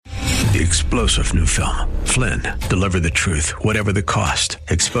the explosive new film, Flynn, deliver the truth, whatever the cost.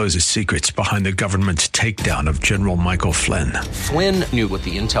 Exposes secrets behind the government's takedown of General Michael Flynn. Flynn knew what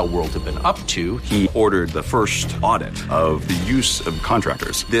the intel world had been up to. He ordered the first audit of the use of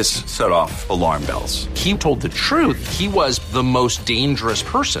contractors. This set off alarm bells. He told the truth. He was the most dangerous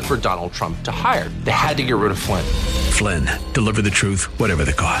person for Donald Trump to hire. They had to get rid of Flynn. Flynn, deliver the truth, whatever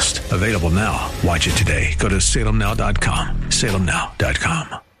the cost. Available now. Watch it today. Go to salemnow.com.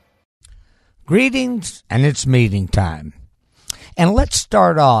 salemnow.com. Greetings, and it's meeting time. And let's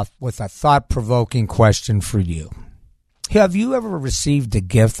start off with a thought-provoking question for you. Have you ever received a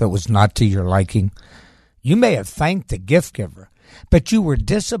gift that was not to your liking? You may have thanked the gift giver, but you were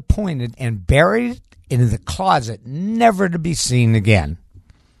disappointed and buried it in the closet, never to be seen again.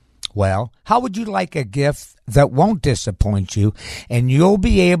 Well, how would you like a gift that won't disappoint you and you'll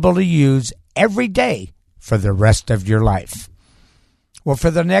be able to use every day for the rest of your life? Well,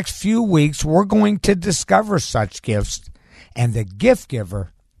 for the next few weeks, we're going to discover such gifts, and the gift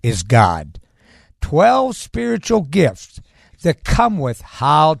giver is God. 12 spiritual gifts that come with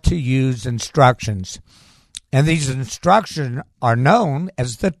how to use instructions. And these instructions are known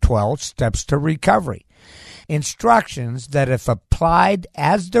as the 12 steps to recovery. Instructions that, if applied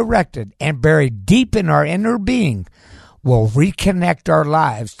as directed and buried deep in our inner being, will reconnect our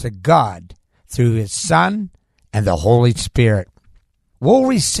lives to God through His Son and the Holy Spirit. We'll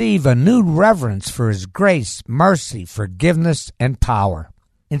receive a new reverence for His grace, mercy, forgiveness, and power.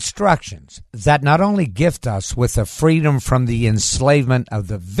 Instructions that not only gift us with the freedom from the enslavement of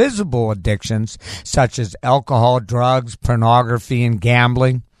the visible addictions, such as alcohol, drugs, pornography, and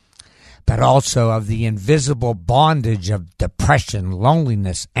gambling, but also of the invisible bondage of depression,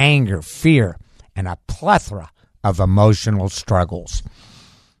 loneliness, anger, fear, and a plethora of emotional struggles.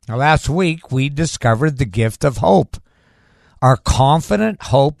 Now, last week, we discovered the gift of hope, our confident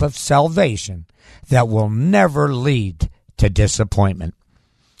hope of salvation that will never lead to disappointment.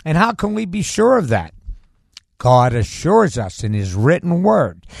 And how can we be sure of that? God assures us in His written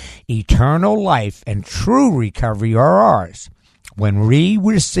word, eternal life and true recovery are ours when we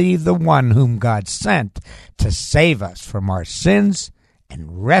receive the one whom God sent to save us from our sins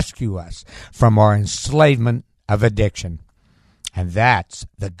and rescue us from our enslavement of addiction. And that's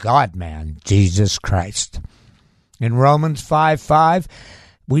the God-man, Jesus Christ. In Romans 5:5,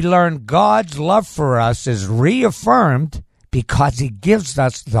 we learn God's love for us is reaffirmed because He gives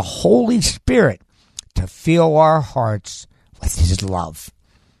us the Holy Spirit to fill our hearts with His love.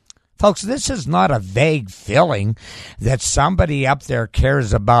 Folks, this is not a vague feeling that somebody up there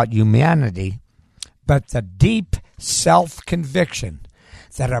cares about humanity, but the deep self-conviction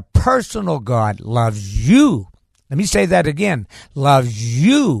that a personal God loves you. Let me say that again, loves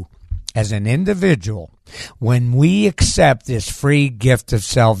you as an individual. When we accept this free gift of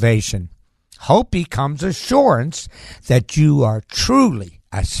salvation, hope becomes assurance that you are truly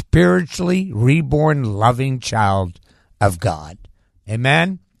a spiritually reborn, loving child of God.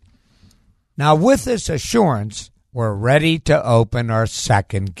 Amen? Now, with this assurance, we're ready to open our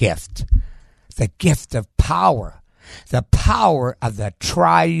second gift, the gift of power, the power of the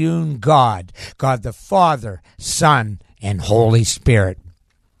triune God, God the Father, Son, and Holy Spirit.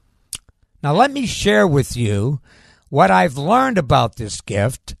 Now, let me share with you what I've learned about this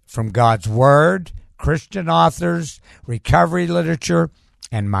gift from God's Word, Christian authors, recovery literature,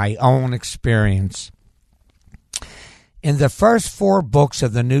 and my own experience. In the first 4 books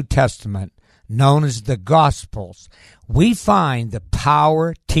of the New Testament, known as the Gospels, we find the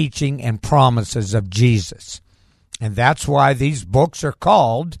power, teaching, and promises of Jesus. And that's why these books are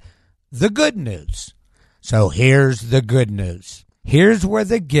called the Good News. So here's the good news. Here's where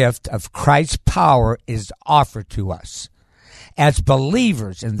the gift of Christ's power is offered to us. As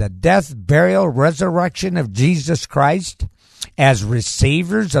believers in the death, burial, resurrection of Jesus Christ, as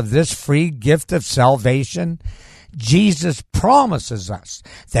receivers of this free gift of salvation, Jesus promises us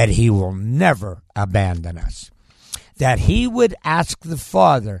that He will never abandon us, that He would ask the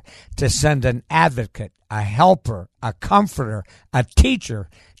Father to send an advocate, a helper, a comforter, a teacher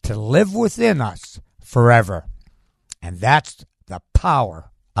to live within us forever. And that's the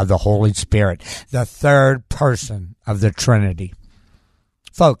power of the Holy Spirit, the third person of the Trinity.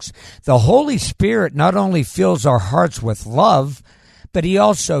 Folks, the Holy Spirit not only fills our hearts with love, but He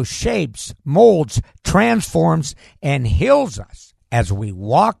also shapes, molds, transforms, and heals us as we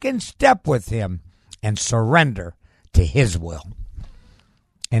walk in step with Him and surrender to His will.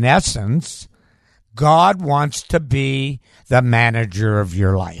 In essence, God wants to be the manager of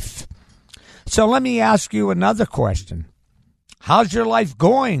your life. So let me ask you another question. How's your life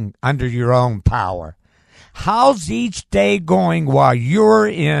going under your own power? How's each day going while you're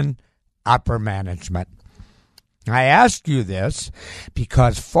in upper management. I ask you this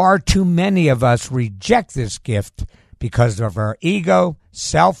because far too many of us reject this gift because of our ego,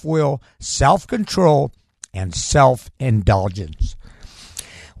 self-will, self-control, and self-indulgence.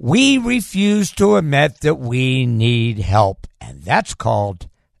 We refuse to admit that we need help, and that's called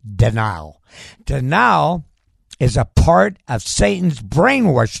denial. Denial is a part of Satan's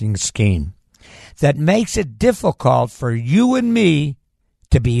brainwashing scheme that makes it difficult for you and me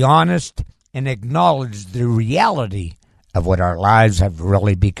to be honest and acknowledge the reality of what our lives have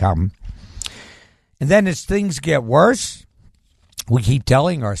really become. And then as things get worse, we keep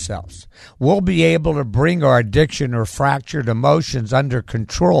telling ourselves we'll be able to bring our addiction or fractured emotions under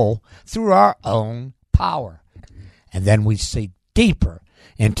control through our own power. And then we sink deeper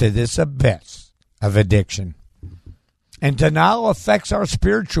into this abyss of addiction. And denial affects our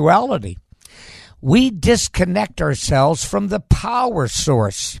spirituality. We disconnect ourselves from the power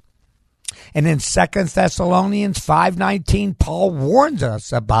source. And in 2 Thessalonians 5:19, Paul warns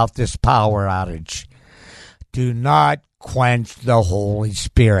us about this power outage. Do not quench the Holy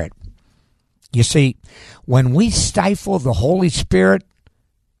Spirit. You see, when we stifle the Holy Spirit,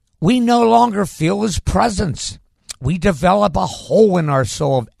 we no longer feel His presence. We develop a hole in our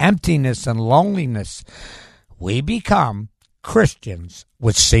soul of emptiness and loneliness. We become Christians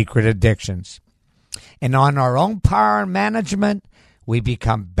with secret addictions. And on our own power and management, we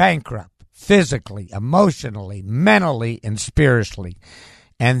become bankrupt physically, emotionally, mentally, and spiritually.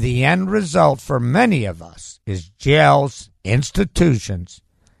 And the end result for many of us is jails, institutions,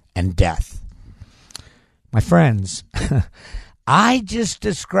 and death. My friends, I just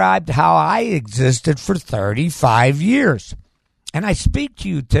described how I existed for 35 years. And I speak to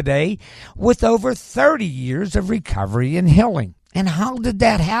you today with over 30 years of recovery and healing. And how did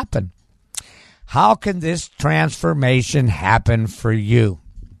that happen? How can this transformation happen for you?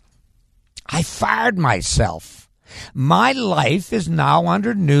 I fired myself. My life is now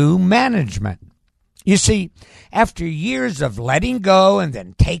under new management. You see, after years of letting go and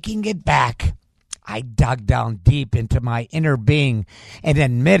then taking it back, I dug down deep into my inner being and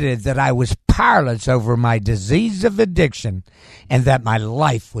admitted that I was powerless over my disease of addiction and that my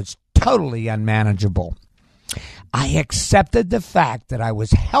life was totally unmanageable. I accepted the fact that I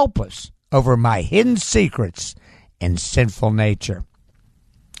was helpless over my hidden secrets and sinful nature.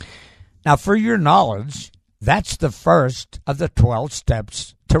 Now, for your knowledge, that's the first of the 12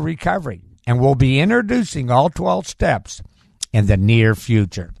 steps to recovery, and we'll be introducing all 12 steps in the near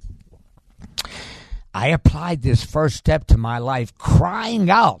future. I applied this first step to my life, crying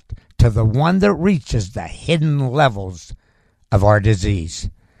out to the one that reaches the hidden levels of our disease.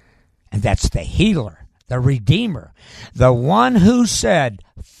 And that's the healer, the redeemer, the one who said,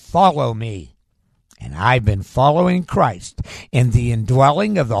 "Follow me." And I've been following Christ in the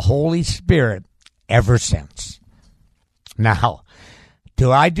indwelling of the Holy Spirit ever since. Now,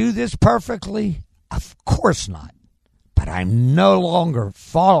 do I do this perfectly? Of course not. But I'm no longer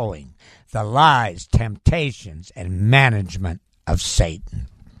following the lies, temptations, and management of Satan.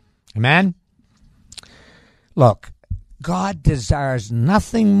 Amen? Look, God desires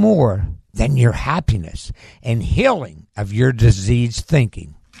nothing more than your happiness and healing of your diseased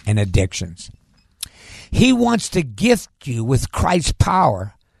thinking and addictions. He wants to gift you with Christ's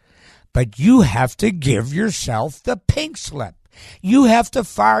power, but you have to give yourself the pink slip. You have to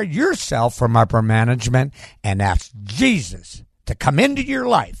fire yourself from upper management and ask Jesus to come into your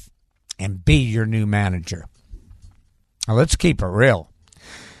life and be your new manager. Now, let's keep it real.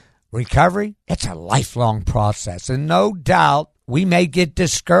 Recovery, it's a lifelong process, and no doubt we may get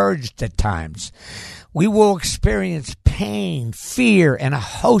discouraged at times. We will experience pain, fear, and a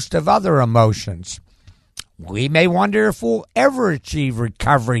host of other emotions. We may wonder if we'll ever achieve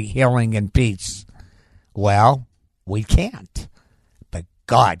recovery, healing, and peace. Well, we can't, but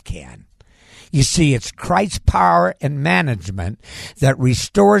God can. You see, it's Christ's power and management that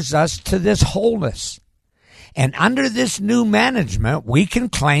restores us to this wholeness. And under this new management, we can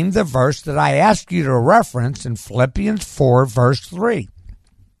claim the verse that I asked you to reference in Philippians 4, verse 3.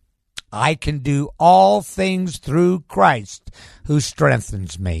 I can do all things through Christ who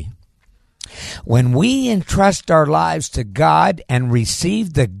strengthens me. When we entrust our lives to God and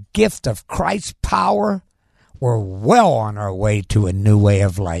receive the gift of Christ's power, we're well on our way to a new way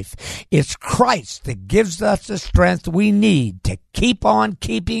of life. It's Christ that gives us the strength we need to keep on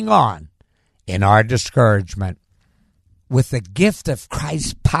keeping on in our discouragement. With the gift of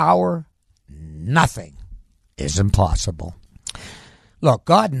Christ's power, nothing is impossible. Look,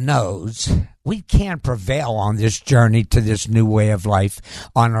 God knows we can't prevail on this journey to this new way of life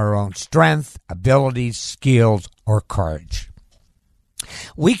on our own strength, abilities, skills, or courage.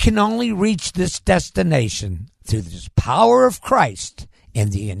 We can only reach this destination through this power of Christ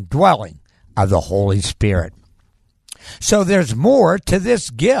and the indwelling of the Holy Spirit. So there's more to this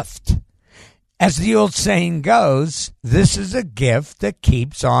gift. As the old saying goes, this is a gift that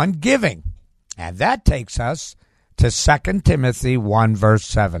keeps on giving. And that takes us to 2 Timothy 1 verse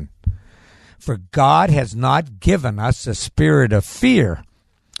 7. For God has not given us a spirit of fear,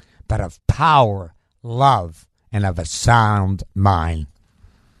 but of power, love, and of a sound mind.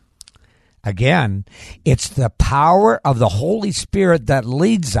 Again, it's the power of the Holy Spirit that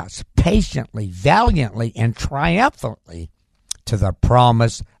leads us patiently, valiantly, and triumphantly to the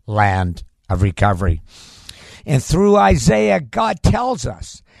promised land of recovery. And through Isaiah, God tells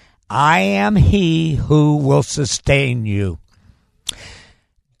us, I am he who will sustain you.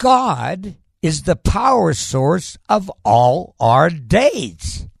 God is the power source of all our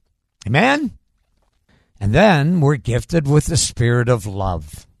days. Amen? And then we're gifted with the spirit of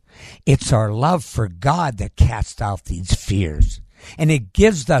love. It's our love for God that casts out these fears. And it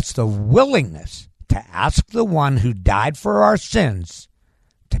gives us the willingness to ask the one who died for our sins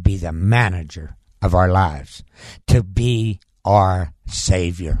to be the manager of our lives, to be our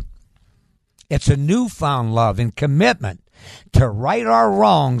Savior. It's a newfound love and commitment to right our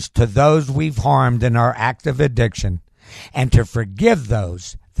wrongs to those we've harmed in our active addiction and to forgive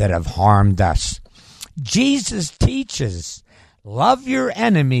those that have harmed us. Jesus teaches, love your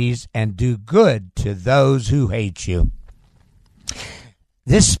enemies and do good to those who hate you.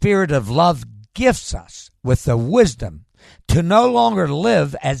 This spirit of love gifts us with the wisdom to no longer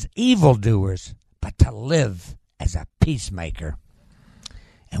live as evildoers, but to live as a peacemaker.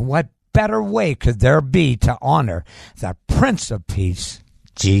 And what better way could there be to honor the Prince of Peace,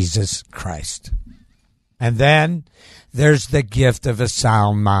 Jesus Christ? And then there's the gift of a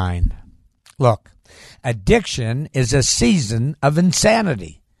sound mind. Look, addiction is a season of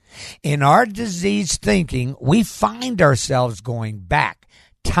insanity. In our diseased thinking, we find ourselves going back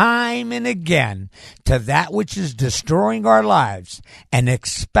time and again to that which is destroying our lives and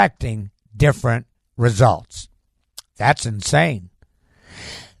expecting different results. That's insane.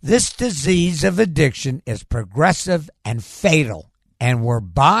 This disease of addiction is progressive and fatal, and we're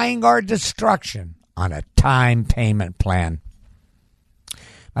buying our destruction on a time payment plan.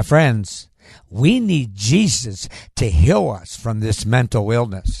 My friends, we need Jesus to heal us from this mental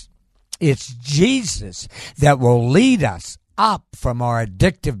illness. It's Jesus that will lead us up from our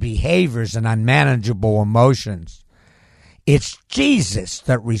addictive behaviors and unmanageable emotions. It's Jesus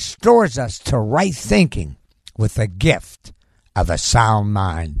that restores us to right thinking with the gift of a sound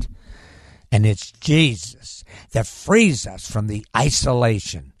mind. And it's Jesus that frees us from the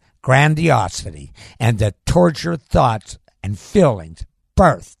isolation, grandiosity, and the tortured thoughts and feelings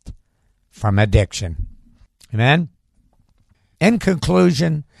birthed from addiction. Amen? In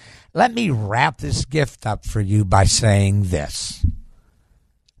conclusion, let me wrap this gift up for you by saying this.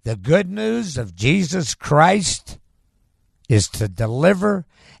 The good news of Jesus Christ is to deliver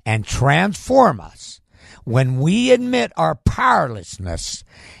and transform us when we admit our powerlessness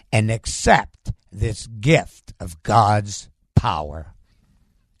and accept this gift of God's power.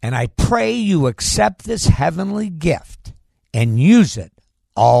 And I pray you accept this heavenly gift and use it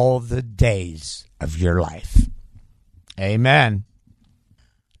all the days of your life. Amen.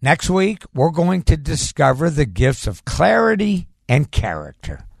 Next week, we're going to discover the gifts of clarity and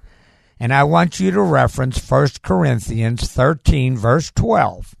character. And I want you to reference 1 Corinthians 13, verse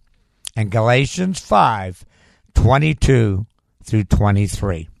 12, and Galatians 5, 22 through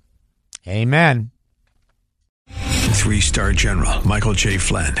 23. Amen. 3-star General Michael J.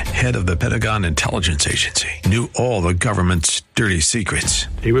 Flynn, head of the Pentagon Intelligence Agency, knew all the government's dirty secrets.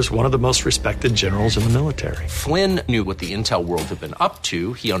 He was one of the most respected generals in the military. Flynn knew what the intel world had been up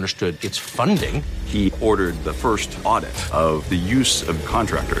to. He understood its funding. He ordered the first audit of the use of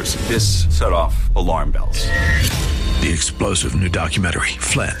contractors. This set off alarm bells. The explosive new documentary,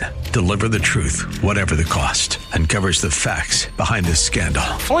 Flynn, Deliver the Truth, Whatever the Cost, uncovers the facts behind this scandal.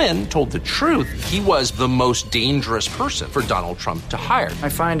 Flynn told the truth. He was the most dangerous person for Donald Trump to hire. I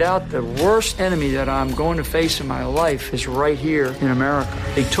find out the worst enemy that I'm going to face in my life is right here in America.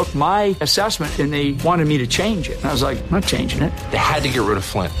 They took my assessment and they wanted me to change it. And I was like, I'm not changing it. They had to get rid of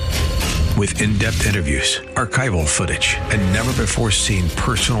Flynn. With in-depth interviews, archival footage, and never-before-seen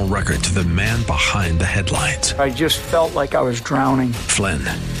personal records of the man behind the headlines. I just felt like I was drowning. Flynn,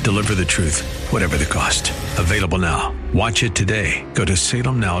 Deliver the Truth, Whatever the Cost. Available now. Watch it today. Go to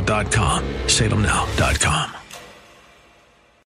salemnow.com. salemnow.com.